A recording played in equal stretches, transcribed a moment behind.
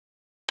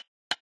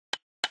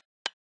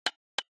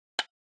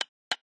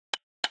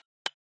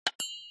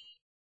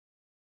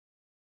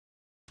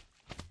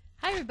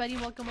Hi everybody,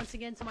 welcome once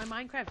again to my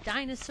Minecraft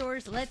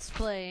Dinosaurs Let's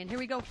Play. And here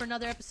we go for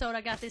another episode.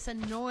 I got this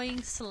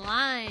annoying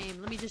slime.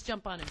 Let me just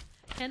jump on him.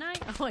 Can I?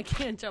 Oh, I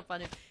can't jump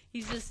on him.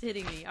 He's just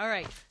hitting me.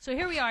 Alright, so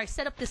here we are. I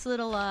set up this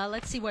little,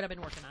 let's see what I've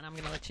been working on. I'm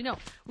going to let you know.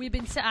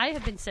 I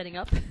have been setting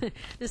up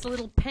this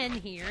little pen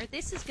here.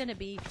 This is going to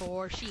be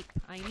for sheep.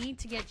 I need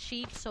to get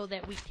sheep so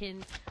that we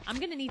can, I'm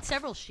going to need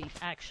several sheep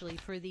actually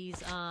for these,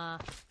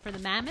 for the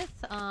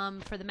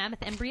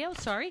mammoth embryo,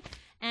 sorry.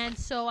 And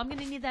so I'm going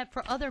to need that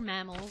for other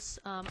mammals.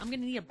 I'm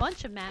going to need a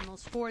bunch of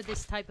mammals for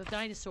this type of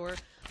dinosaur.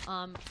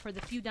 For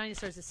the few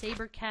dinosaurs, the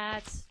saber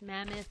cats,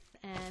 mammoth,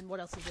 and what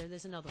else is there?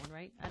 There's another one,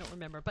 right? I don't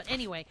remember. But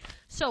anyway,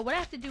 so what I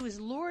have to do is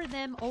lure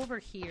them over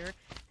here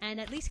and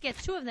at least get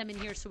 2 of them in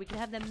here so we can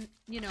have them,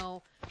 you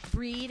know,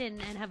 breed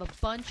and have a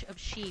bunch of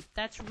sheep.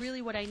 That's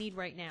really what I need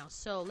right now.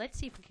 So let's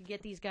see if we can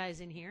get these guys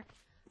in here.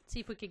 Let's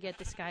see if we could get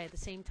this guy at the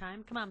same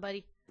time. Come on,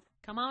 buddy.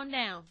 Come on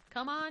down.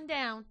 Come on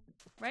down.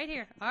 Right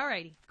here.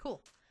 Alrighty. Cool.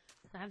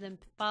 I have them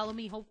follow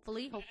me,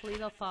 hopefully. Hopefully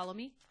they'll follow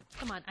me.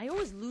 Come on. I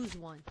always lose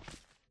one.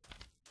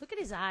 Look at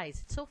his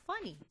eyes. It's so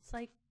funny. It's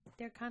like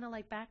they're kind of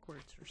like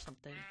backwards or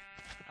something.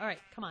 Alright,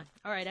 come on.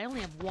 Alright, I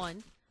only have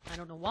 1. I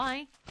don't know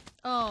why.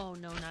 Oh,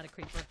 no, not a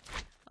creeper.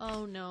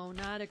 Oh, no,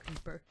 not a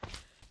creeper.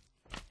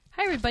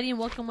 Hi, everybody, and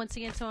welcome once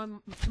again to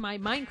my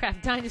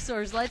Minecraft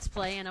Dinosaurs Let's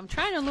Play. And I'm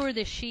trying to lure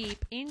this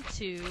sheep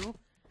into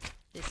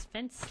this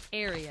fence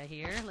area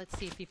here. Let's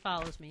see if he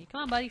follows me.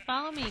 Come on, buddy,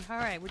 follow me.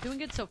 Alright, we're doing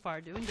good so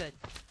far. Doing good.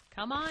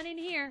 Come on in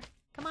here.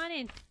 Come on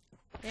in.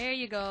 There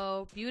you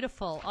go.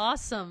 Beautiful.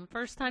 Awesome.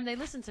 First time they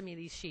listen to me,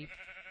 these sheep.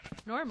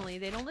 Normally,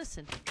 they don't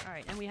listen.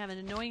 Alright, and we have an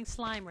annoying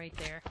slime right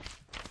there.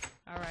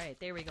 Alright,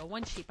 there we go.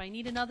 1 sheep. I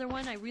need another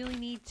one. I really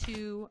need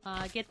to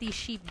get these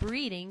sheep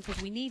breeding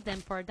because we need them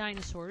for our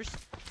dinosaurs.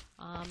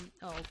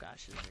 Oh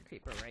gosh, there's a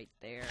creeper right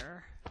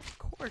there. Of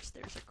course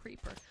there's a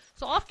creeper.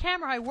 So off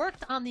camera, I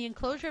worked on the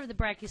enclosure of the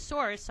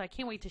Brachiosaurus, so I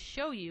can't wait to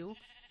show you.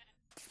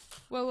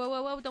 Whoa, whoa,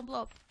 whoa, whoa, don't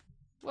blow up.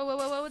 Whoa, whoa,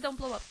 whoa, whoa, don't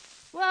blow up.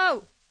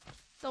 Whoa!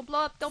 Don't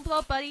blow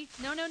up, buddy.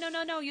 No, no, no,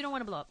 no, no, you don't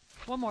want to blow up.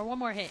 One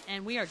more hit,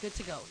 and we are good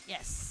to go.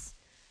 Yes.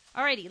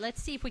 Alrighty,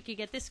 let's see if we can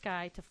get this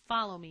guy to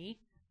follow me.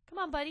 Come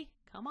on, buddy.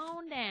 Come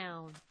on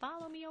down.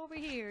 Follow me over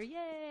here.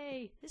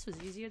 Yay! This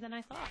was easier than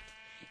I thought.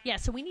 Yeah,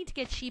 so we need to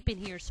get sheep in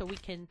here so we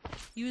can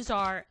use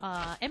our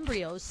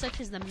embryos,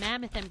 such as the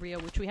mammoth embryo,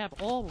 which we have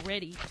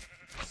already.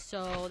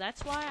 So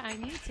that's why I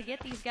need to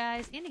get these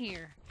guys in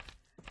here.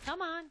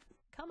 Come on.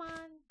 Come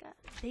on.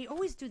 They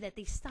always do that.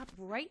 They stop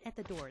right at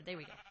the door. There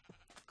we go.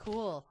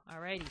 Cool.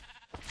 Alrighty.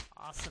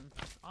 Awesome.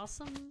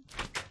 Awesome.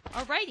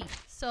 Alrighty.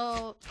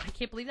 So, I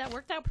can't believe that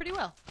worked out pretty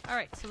well.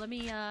 Alright, so let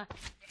me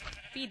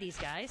feed these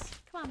guys.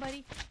 Come on,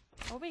 buddy.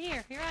 Over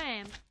here. Here I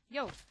am.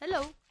 Yo.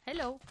 Hello.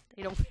 Hello.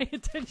 They don't pay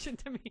attention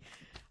to me.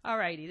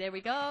 Alrighty. There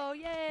we go.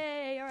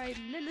 Yay. Alright.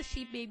 Little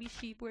sheep, baby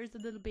sheep. Where's the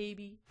little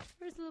baby?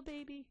 Where's the little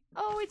baby?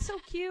 Oh, it's so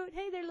cute.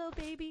 Hey there, little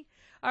baby.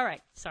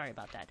 Alright. Sorry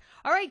about that.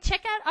 Alright.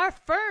 Check out our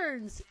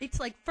ferns. It's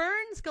like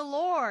ferns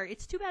galore.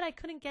 It's too bad I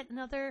couldn't get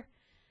another.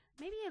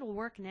 Maybe it'll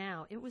work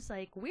now. It was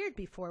like weird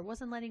before. It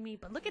wasn't letting me.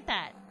 But look at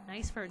that.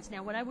 Nice ferns.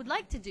 Now, what I would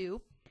like to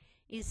do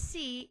is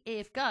see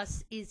if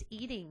Gus is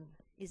eating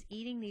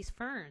these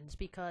ferns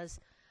because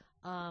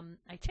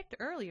I checked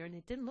earlier and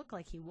it didn't look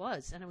like he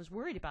was, and I was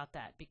worried about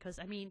that because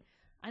I mean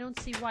I don't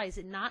see why. Is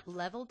it not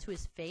level to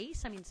his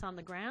face? I mean it's on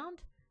the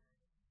ground.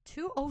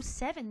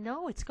 207.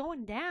 No, it's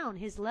going down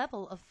his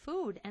level of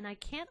food, and I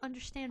can't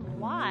understand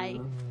why.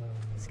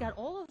 He's got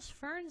all those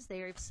ferns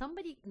there. If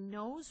somebody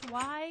knows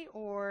why,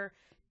 or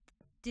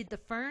did the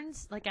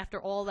ferns, like after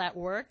all that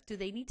work, do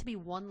they need to be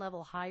 1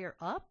 level higher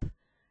up?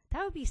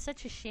 That would be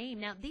such a shame.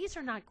 Now these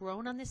are not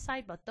grown on this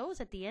side, but those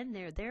at the end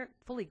there, they're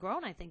fully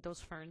grown, I think, those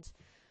ferns.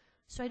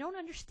 So I don't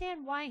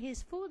understand why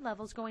his food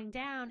level's going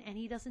down and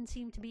he doesn't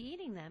seem to be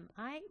eating them.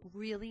 I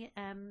really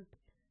am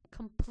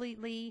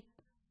completely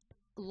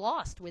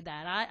lost with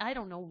that. I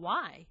don't know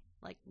why.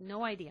 Like,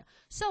 no idea.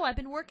 So I've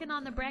been working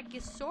on the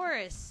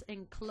Brachiosaurus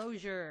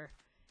enclosure.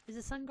 Is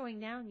the sun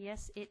going down?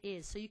 Yes, it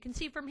is. So you can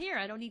see from here,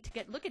 I don't need to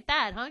get, look at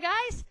that, huh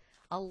guys?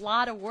 A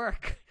lot of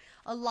work.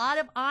 A lot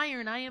of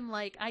iron.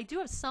 I do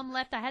have some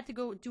left. I had to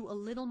go do a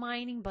little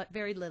mining, but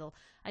very little.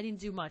 I didn't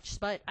do much,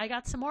 but I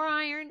got some more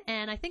iron,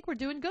 and I think we're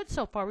doing good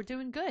so far. We're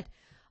doing good.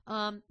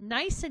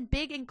 Nice and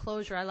big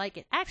enclosure. I like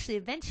it. Actually,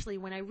 eventually,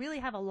 when I really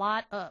have a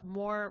lot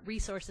more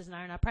resources in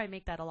iron, I'll probably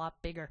make that a lot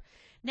bigger.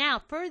 Now,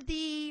 for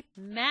the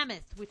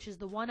mammoth, which is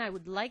the one I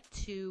would like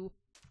to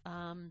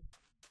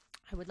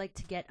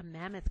get a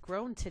mammoth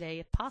grown today,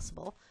 if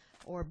possible,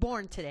 or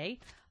born today.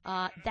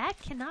 That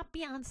cannot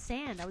be on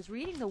sand. I was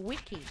reading the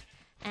wiki,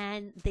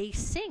 and they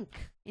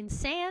sink in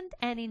sand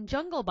and in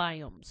jungle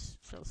biomes.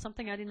 So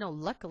something I didn't know.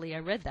 Luckily, I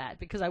read that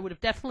because I would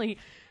have definitely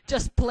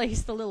just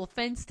placed a little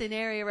fenced-in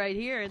area right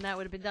here, and that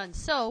would have been done.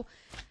 So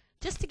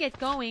just to get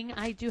going,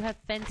 I do have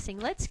fencing.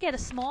 Let's get a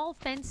small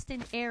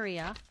fenced-in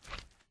area.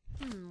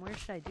 Where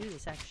should I do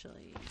this,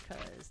 actually?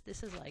 Because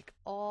this is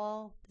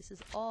all...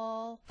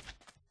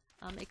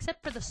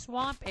 except for the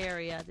swamp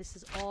area, this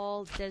is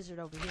all desert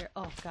over here.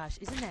 Oh gosh,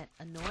 isn't that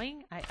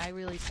annoying? I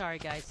really, sorry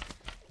guys.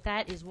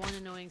 That is one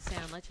annoying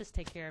sound. Let's just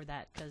take care of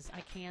that because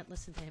I can't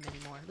listen to him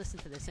anymore. Listen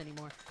to this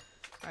anymore.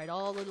 All right,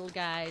 all the little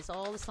guys,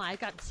 all the slime. I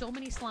got so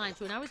many slimes.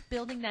 When I was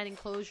building that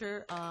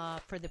enclosure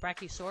for the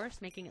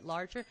Brachiosaurus, making it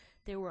larger,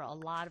 there were a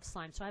lot of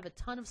slime. So I have a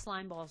ton of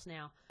slime balls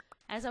now.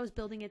 As I was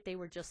building it, they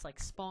were just like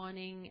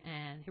spawning.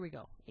 And here we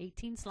go.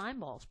 18 slime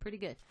balls. Pretty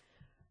good.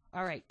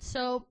 All right,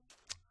 so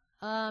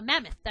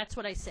Mammoth, that's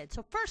what I said.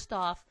 So first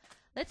off,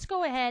 let's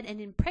go ahead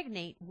and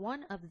impregnate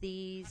one of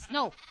these.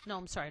 No,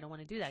 I'm sorry. I don't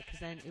want to do that because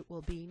then it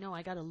will be, no,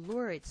 I got to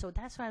lure it. So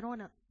that's why I don't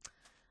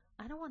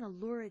want to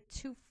lure it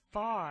too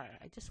far.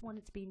 I just want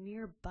it to be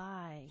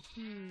nearby.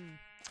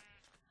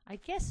 I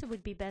guess it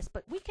would be best,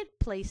 but we could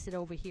place it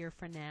over here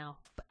for now.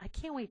 But I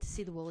can't wait to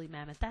see the woolly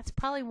mammoth. That's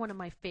probably one of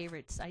my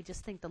favorites. I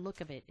just think the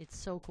look of it, it's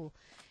so cool.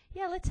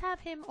 Yeah, let's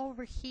have him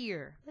over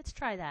here. Let's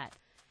try that.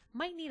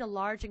 Might need a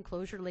large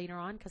enclosure later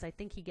on because I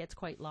think he gets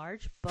quite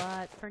large.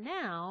 But for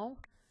now,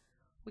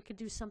 we could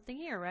do something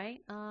here,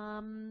 right?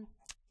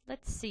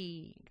 Let's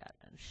see. Got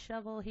a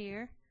shovel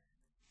here.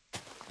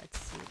 Let's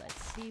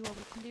see what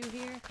we can do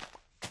here.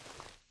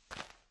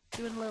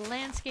 Doing a little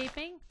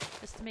landscaping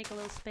just to make a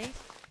little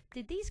space.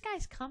 Did these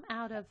guys come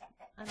out of...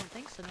 I don't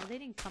think so. No, they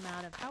didn't come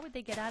out of... How would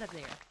they get out of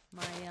there?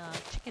 My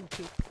chicken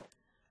coop.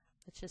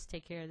 Let's just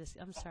take care of this.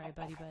 I'm sorry,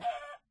 buddy, but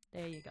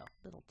there you go.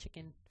 Little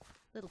chicken,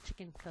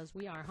 because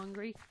we are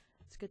hungry.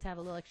 It's good to have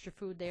a little extra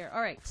food there.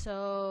 All right,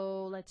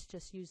 so let's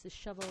just use this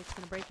shovel. It's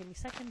going to break any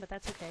second, but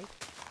that's okay.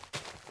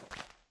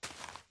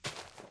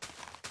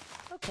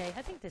 Okay,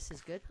 I think this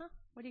is good, huh?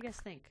 What do you guys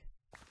think?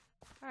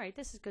 All right,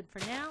 this is good for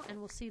now, and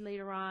we'll see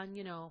later on,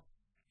 you know,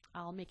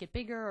 I'll make it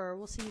bigger, or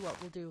we'll see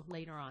what we'll do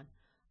later on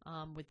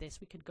with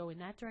this. We could go in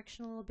that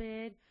direction a little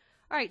bit.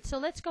 All right, so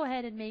let's go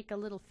ahead and make a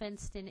little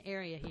fenced-in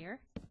area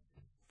here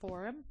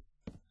for him.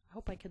 I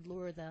hope I could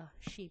lure the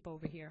sheep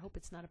over here. I hope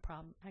it's not a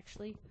problem.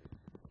 Actually,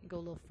 go a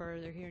little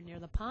further here near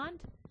the pond.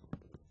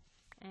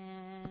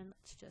 And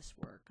let's just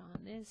work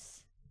on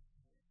this.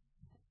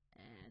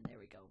 And there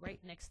we go. Right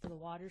next to the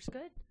water's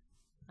good.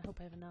 I hope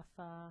I have enough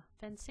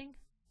fencing.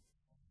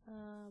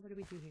 What do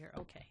we do here?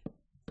 Okay.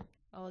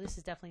 Oh, this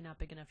is definitely not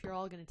big enough. You're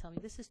all going to tell me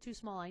this is too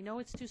small. I know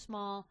it's too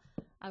small.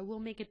 I will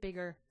make it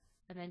bigger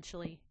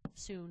eventually,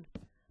 soon.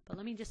 But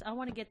let me just, I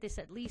want to get this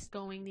at least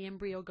going, the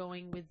embryo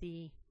going with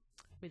the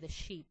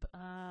sheep.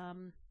 Let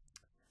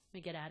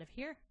me get out of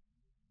here.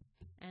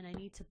 And I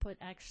need to put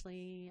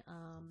actually,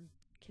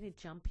 can it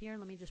jump here?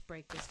 Let me just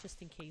break this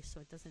just in case so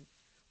it doesn't.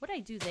 What did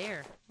I do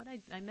there?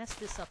 I messed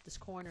this up, this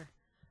corner.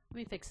 Let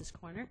me fix this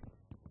corner.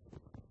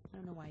 I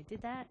don't know why I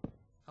did that.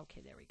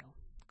 Okay, there we go.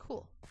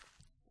 Cool.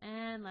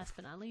 And last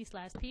but not least,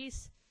 last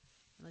piece.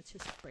 Let's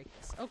just break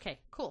this. Okay,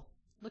 cool.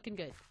 Looking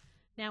good.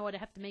 Now what I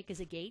have to make is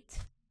a gate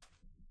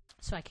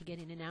so I can get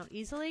in and out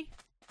easily.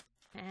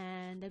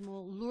 And then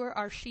we'll lure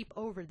our sheep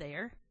over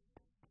there.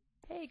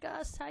 Hey,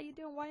 Gus, how you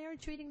doing? Why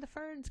aren't you eating the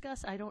ferns,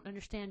 Gus? I don't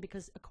understand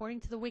because according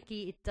to the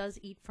wiki, it does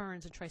eat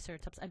ferns and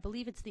triceratops. I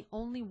believe it's the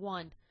only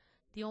one,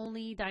 the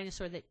only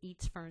dinosaur that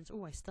eats ferns.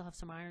 Oh, I still have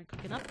some iron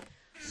cooking up.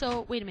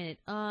 So, wait a minute.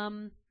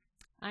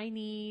 I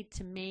need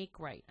to make,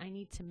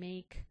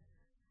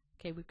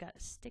 okay, we've got a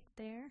stick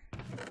there.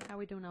 How are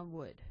we doing on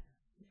wood?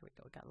 There we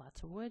go. We got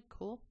lots of wood.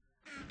 Cool.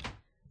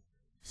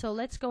 So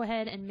let's go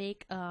ahead and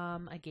make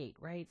a gate,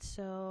 right?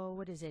 So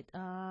what is it?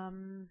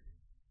 Is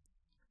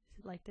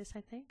it like this,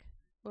 I think?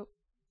 Whoa.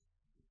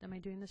 Am I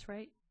doing this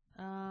right?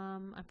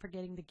 I'm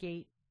forgetting the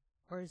gate.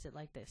 Or is it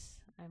like this?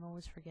 I'm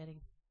always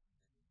forgetting.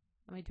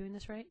 Am I doing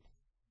this right?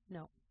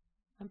 No.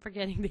 I'm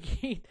forgetting the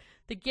gate.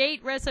 The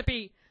gate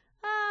recipe.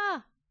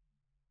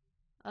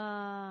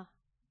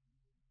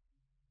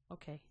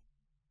 Okay.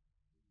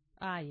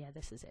 Yeah,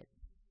 this is it.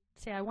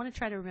 See, I want to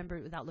try to remember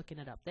it without looking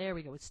it up. There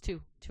we go. It's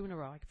two in a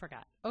row. I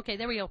forgot. Okay,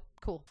 there we go.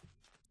 Cool.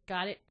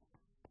 Got it.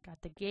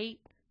 Got the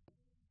gate.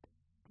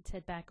 Let's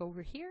head back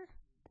over here.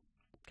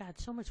 God,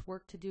 so much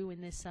work to do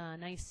in this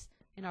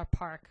in our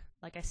park.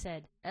 Like I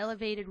said,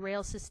 elevated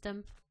rail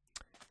system.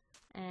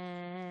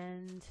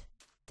 And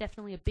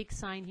definitely a big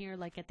sign here,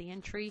 like at the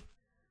entry.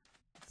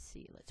 Let's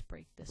see. Let's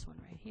break this one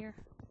right here.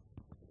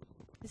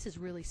 This is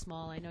really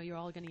small. I know you're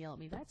all going to yell at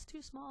me. That's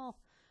too small.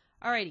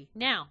 Alrighty.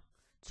 Now,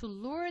 to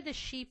lure the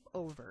sheep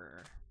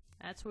over.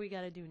 That's what we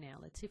got to do now.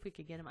 Let's see if we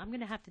could get them. I'm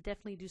going to have to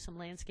definitely do some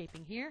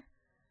landscaping here.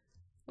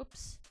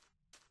 Whoops.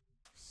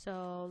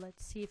 So,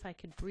 let's see if I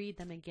can breed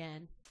them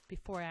again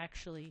before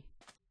actually.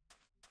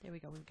 There we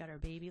go. We've got our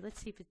baby.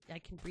 Let's see if I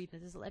can breed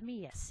them. Does it let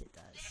me? Yes, it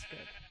does.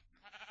 Good.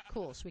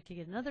 Cool. So, we can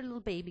get another little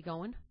baby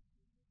going.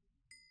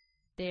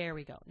 There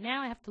we go.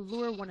 Now I have to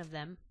lure one of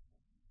them.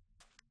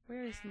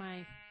 Where did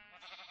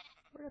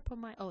I put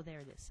my... Oh, there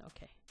it is.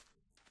 Okay.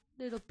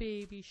 Little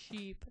baby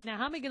sheep. Now,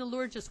 how am I going to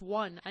lure just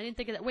one? I didn't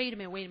think of that. Wait a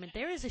minute.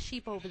 There is a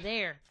sheep over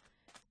there.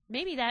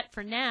 Maybe that,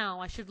 for now,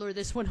 I should lure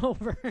this one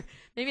over.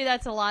 Maybe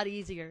that's a lot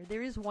easier.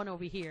 There is one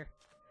over here.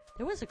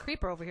 There was a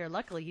creeper over here.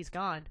 Luckily, he's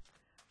gone.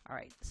 All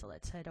right, so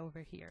let's head over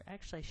here.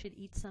 Actually, I should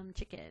eat some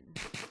chicken.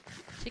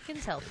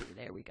 Chicken's healthy.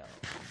 There we go.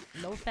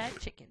 Low-fat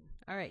chicken.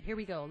 All right, here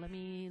we go. Let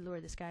me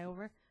lure this guy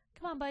over.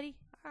 Come on, buddy.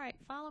 All right,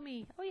 follow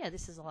me. Oh, yeah,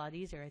 this is a lot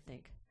easier, I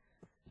think.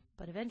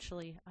 But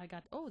eventually I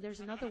got, oh,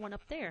 there's another one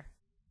up there.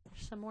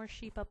 There's some more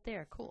sheep up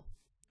there. Cool.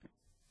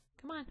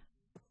 Come on.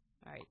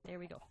 All right, there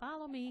we go.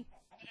 Follow me.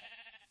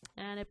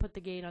 And I put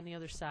the gate on the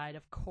other side,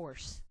 of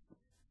course.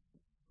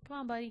 Come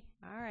on, buddy.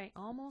 All right,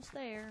 almost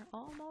there.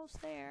 Almost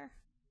there.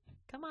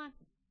 Come on.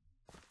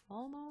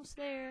 Almost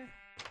there.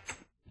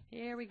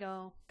 Here we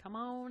go. Come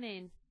on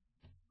in.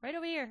 Right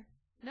over here.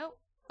 Nope.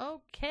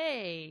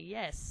 Okay.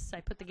 Yes,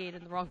 I put the gate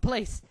in the wrong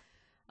place.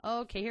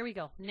 Okay, here we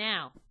go.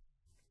 Now.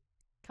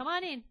 Come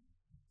on in.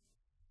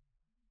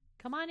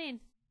 Come on in.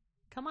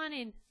 Come on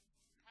in.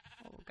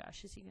 Oh,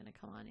 gosh, is he going to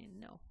come on in?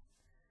 No.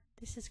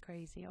 This is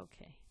crazy.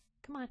 Okay.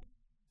 Come on.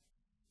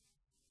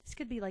 This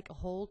could be like a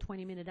whole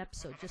 20-minute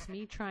episode. Just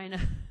me trying to...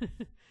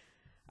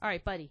 All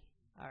right, buddy.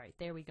 All right,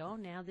 there we go.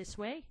 Now this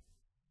way.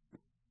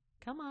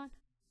 Come on.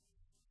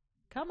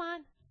 Come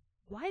on.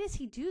 Why does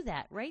he do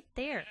that right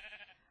there?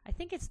 I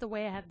think it's the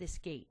way I have this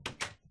gate.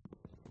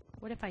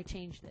 What if I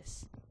change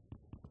this?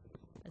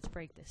 Let's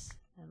break this.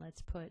 And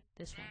let's put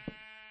this one.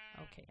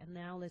 Okay, and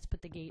now let's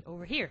put the gate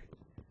over here.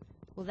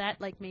 Will that,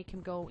 like, make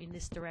him go in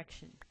this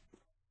direction?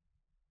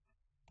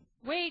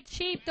 Wait,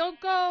 sheep,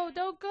 don't go!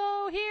 Don't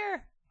go!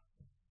 Here!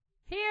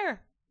 Here!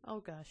 Oh,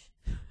 gosh.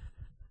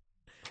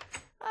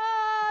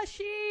 Ah,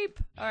 sheep!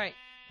 Alright,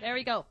 there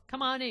we go.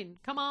 Come on in.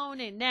 Come on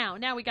in.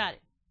 Now we got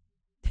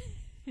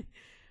it.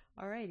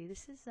 Alrighty,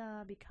 this is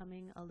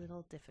becoming a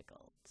little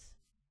difficult.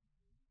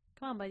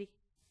 Come on, buddy.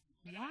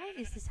 Why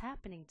is this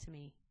happening to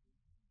me?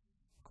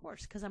 Of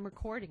course, because I'm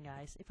recording,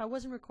 guys. If I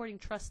wasn't recording,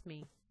 trust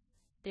me,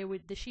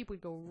 the sheep would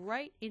go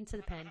right into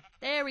the pen.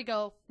 There we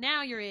go.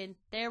 Now you're in.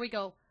 There we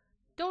go.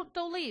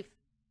 Don't leave.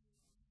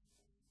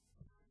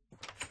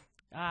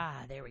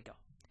 Ah, there we go.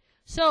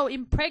 So,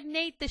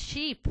 impregnate the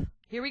sheep.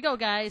 Here we go,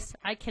 guys.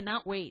 I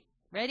cannot wait.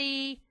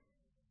 Ready?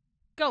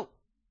 Go.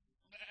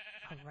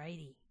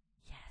 Alrighty.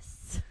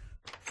 Yes.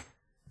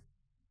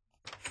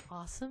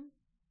 Awesome.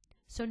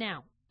 So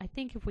now, I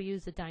think if we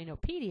use the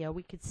Dinopedia,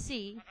 we could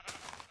see...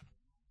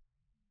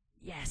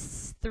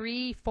 Yes.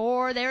 3,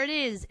 4. There it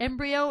is.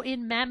 Embryo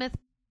in Mammoth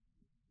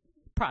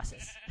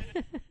process.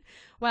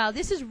 Wow,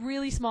 this is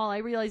really small. I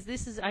realize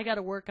I got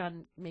to work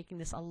on making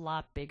this a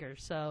lot bigger.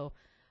 So,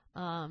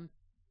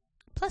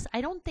 plus,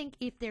 I don't think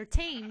if they're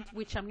tamed,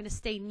 which I'm going to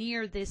stay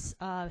near this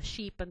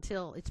sheep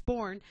until it's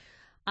born,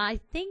 I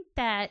think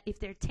that if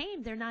they're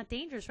tamed, they're not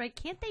dangerous, right?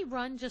 Can't they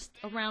run just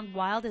around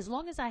wild as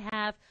long as I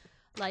have,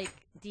 like,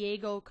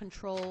 Diego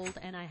controlled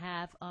and I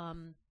have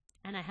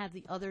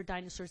the other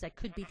dinosaurs that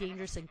could be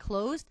dangerous and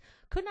closed?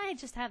 Couldn't I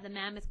just have the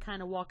mammoth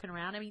kind of walking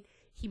around? I mean,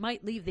 he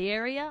might leave the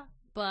area,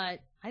 but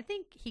I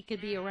think he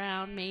could be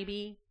around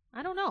maybe.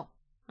 I don't know.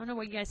 I don't know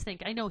what you guys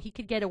think. I know he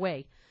could get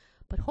away.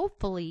 But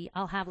hopefully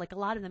I'll have like a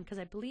lot of them because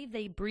I believe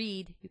they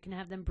breed. You can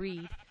have them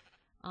breed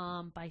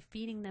by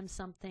feeding them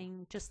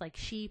something just like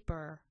sheep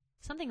or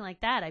something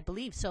like that, I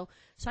believe. So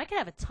I could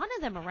have a ton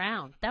of them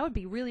around. That would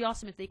be really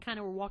awesome if they kind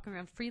of were walking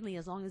around freely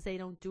as long as they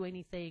don't do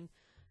anything,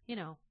 you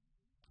know,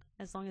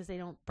 as long as they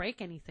don't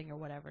break anything or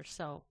whatever.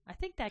 So I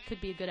think that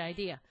could be a good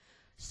idea.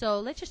 So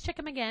let's just check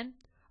them again.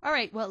 All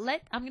right, well,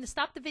 I'm going to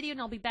stop the video, and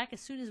I'll be back as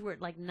soon as we're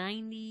at like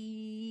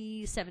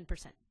 97%.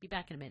 Be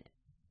back in a minute.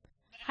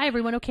 Hi,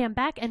 everyone. Okay, I'm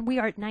back, and we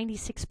are at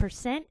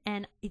 96%,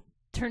 and it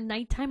turned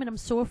nighttime, and I'm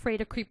so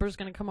afraid a creeper is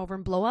going to come over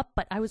and blow up,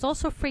 but I was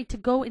also afraid to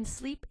go and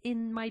sleep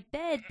in my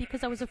bed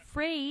because I was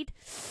afraid.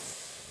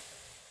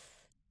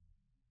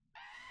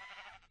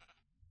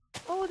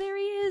 Oh, there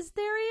he is.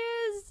 There he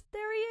is.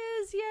 There he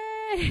is.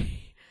 Yay.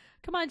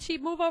 Come on,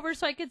 sheep, move over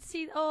so I can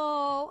see.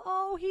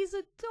 Oh, he's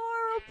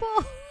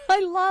adorable. I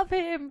love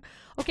him.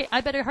 Okay,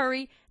 I better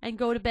hurry and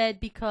go to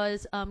bed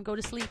because, go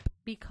to sleep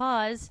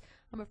because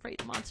I'm afraid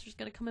the monster's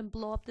going to come and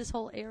blow up this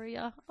whole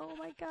area. Oh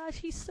my gosh,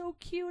 he's so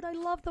cute. I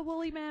love the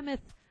woolly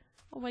mammoth.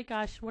 Oh my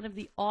gosh, one of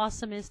the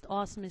awesomest.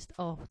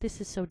 Oh,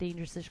 this is so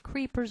dangerous. There's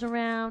creepers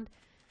around.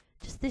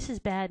 This is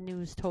bad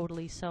news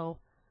totally. So,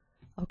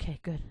 okay,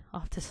 good.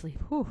 Off to sleep.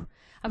 Whew.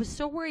 I was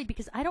so worried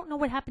because I don't know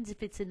what happens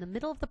if it's in the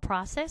middle of the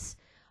process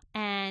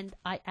and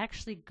I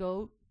actually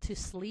go to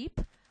sleep.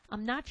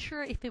 I'm not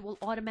sure if it will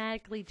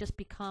automatically just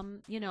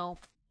become, you know,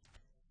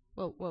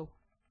 whoa.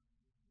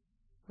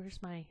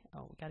 Where's my,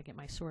 we got to get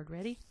my sword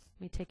ready.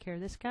 Let me take care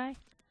of this guy.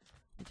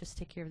 Let me just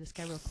take care of this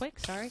guy real quick.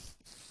 Sorry.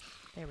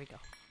 There we go.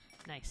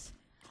 Nice.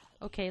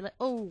 Okay,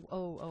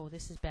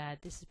 this is bad.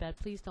 This is bad.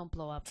 Please don't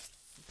blow up.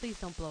 Please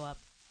don't blow up.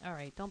 All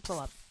right, don't blow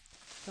up.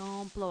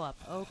 Don't blow up.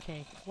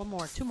 Okay, one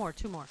more, two more.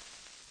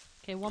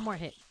 Okay, one more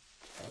hit.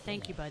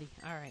 Thank you, buddy.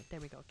 All right, there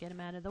we go. Get him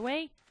out of the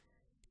way.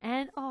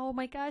 And, oh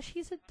my gosh,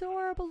 he's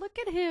adorable. Look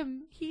at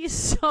him. He's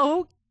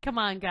so... Come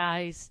on,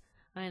 guys.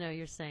 I know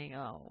you're saying,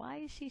 oh, why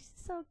is she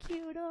so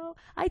cute? Oh,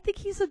 I think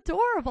he's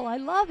adorable. I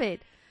love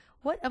it.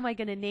 What am I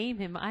going to name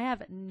him? I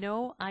have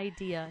no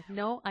idea.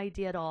 No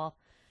idea at all.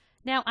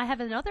 Now, I have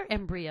another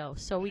embryo,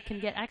 so we can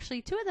get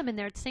actually 2 of them in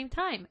there at the same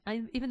time,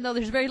 even though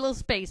there's very little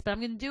space. But I'm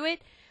going to do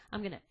it.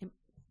 I'm going to...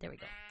 There we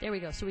go. There we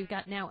go. So we've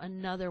got now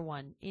another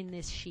one in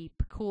this sheep.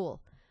 Cool.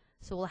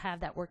 So we'll have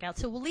that work out.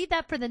 So we'll leave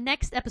that for the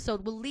next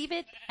episode. We'll leave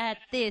it at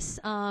this.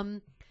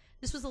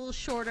 This was a little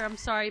shorter, I'm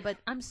sorry, but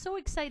I'm so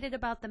excited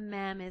about the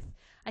mammoth.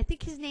 I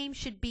think his name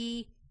should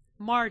be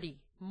Marty.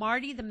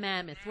 Marty the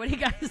Mammoth. What do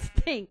you guys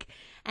think?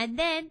 And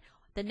then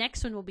the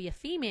next one will be a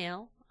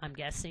female, I'm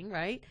guessing,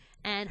 right?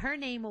 And her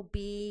name will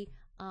be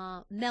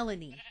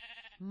Melanie.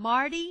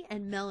 Marty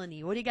and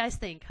Melanie. What do you guys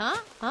think? Huh?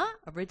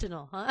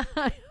 Original, huh?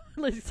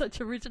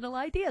 Such original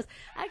ideas.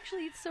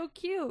 Actually, it's so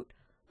cute.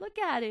 Look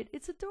at it.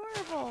 It's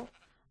adorable.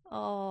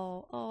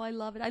 Oh, I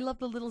love it. I love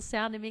the little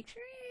sound it makes.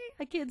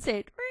 I can't say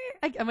it.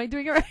 Am I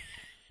doing it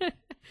right?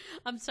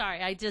 I'm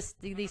sorry.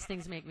 These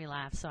things make me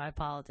laugh, so I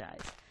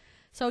apologize.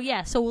 So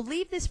yeah, so we'll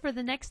leave this for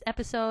the next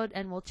episode,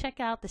 and we'll check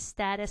out the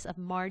status of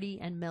Marty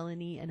and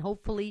Melanie, and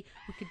hopefully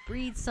we could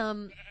breed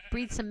some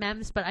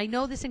mammoths. But I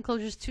know this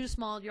enclosure is too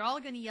small. You're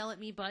all going to yell at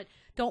me, but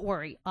don't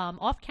worry.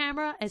 Off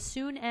camera,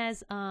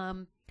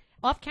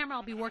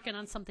 I'll be working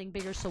on something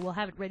bigger, so we'll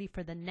have it ready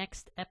for the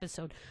next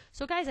episode.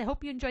 So guys, I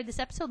hope you enjoyed this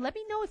episode. Let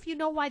me know if you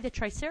know why the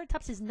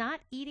Triceratops is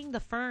not eating the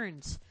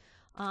ferns.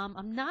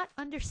 I'm not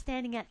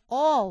understanding at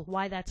all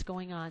why that's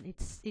going on.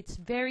 It's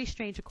very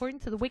strange. According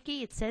to the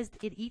wiki, it says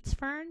it eats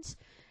ferns,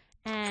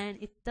 and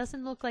it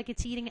doesn't look like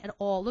it's eating at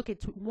all. Look,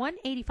 it's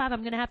 185.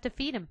 I'm going to have to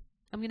feed him.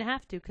 I'm going to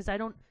have to, because I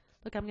don't...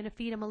 Look, I'm going to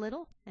feed him a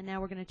little, and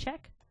now we're going to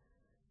check.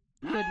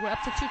 Good, we're up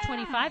to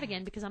 225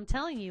 again, because I'm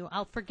telling you,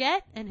 I'll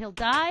forget, and he'll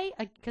die,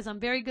 because I'm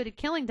very good at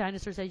killing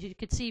dinosaurs, as you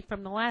could see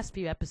from the last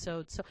few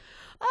episodes. So,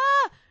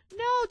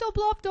 no,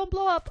 don't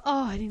blow up.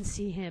 Oh, I didn't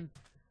see him.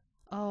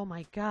 Oh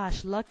my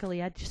gosh,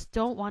 luckily, I just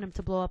don't want him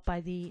to blow up by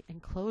the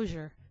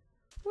enclosure.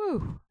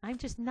 Whew, I'm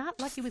just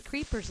not lucky with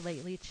creepers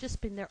lately. It's just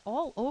been, they're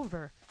all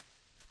over.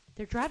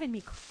 They're driving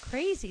me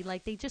crazy,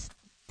 like they just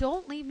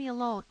don't leave me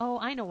alone. Oh,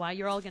 I know why,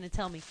 you're all going to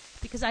tell me.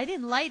 Because I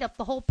didn't light up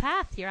the whole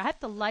path here. I have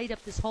to light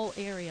up this whole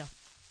area.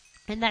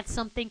 And that's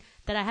something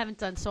that I haven't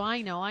done, so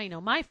I know.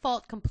 My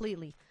fault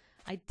completely.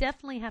 I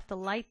definitely have to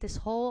light this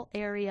whole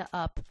area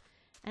up.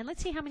 And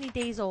let's see how many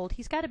days old.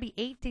 He's got to be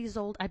 8 days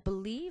old, I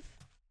believe.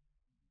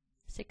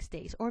 6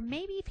 days. Or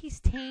maybe if he's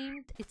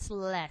tamed, it's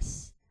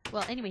less.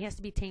 Well, anyway, he has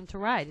to be tamed to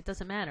ride. It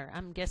doesn't matter.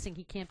 I'm guessing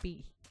he can't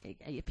be...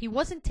 If he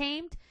wasn't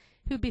tamed,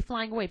 he would be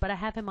flying away. But I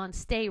have him on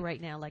stay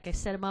right now. Like I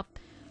set him up,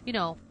 you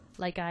know,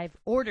 like I've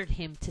ordered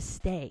him to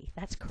stay.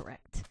 That's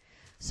correct.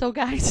 So,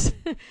 guys,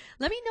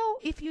 let me know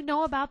if you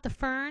know about the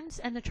ferns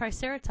and the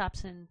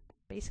Triceratops and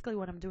basically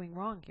what I'm doing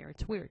wrong here.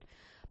 It's weird.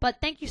 But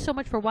thank you so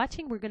much for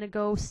watching. We're going to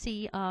go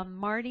see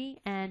Marty,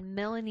 and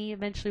Melanie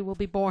eventually will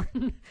be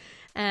born.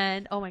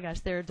 And, oh my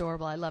gosh, they're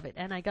adorable. I love it.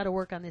 And I got to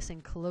work on this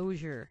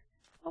enclosure.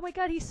 Oh my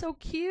God, he's so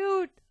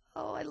cute.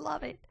 Oh, I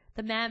love it.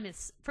 The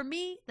mammoths. For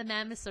me, the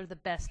mammoths are the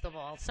best of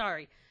all.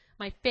 Sorry.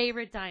 My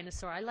favorite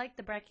dinosaur. I like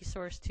the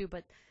Brachiosaurus too,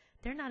 but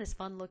they're not as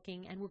fun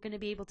looking. And we're going to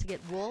be able to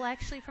get wool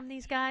actually from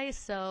these guys.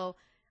 So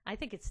I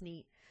think it's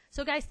neat.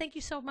 So guys, thank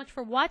you so much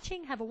for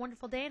watching. Have a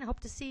wonderful day, and I hope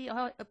to see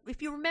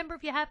if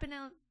you happen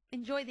to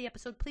enjoy the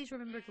episode, please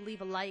remember to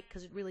leave a like,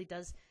 because it really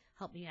does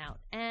help me out.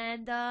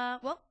 And,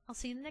 well, I'll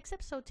see you in the next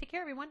episode. Take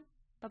care, everyone.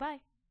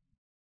 Bye-bye.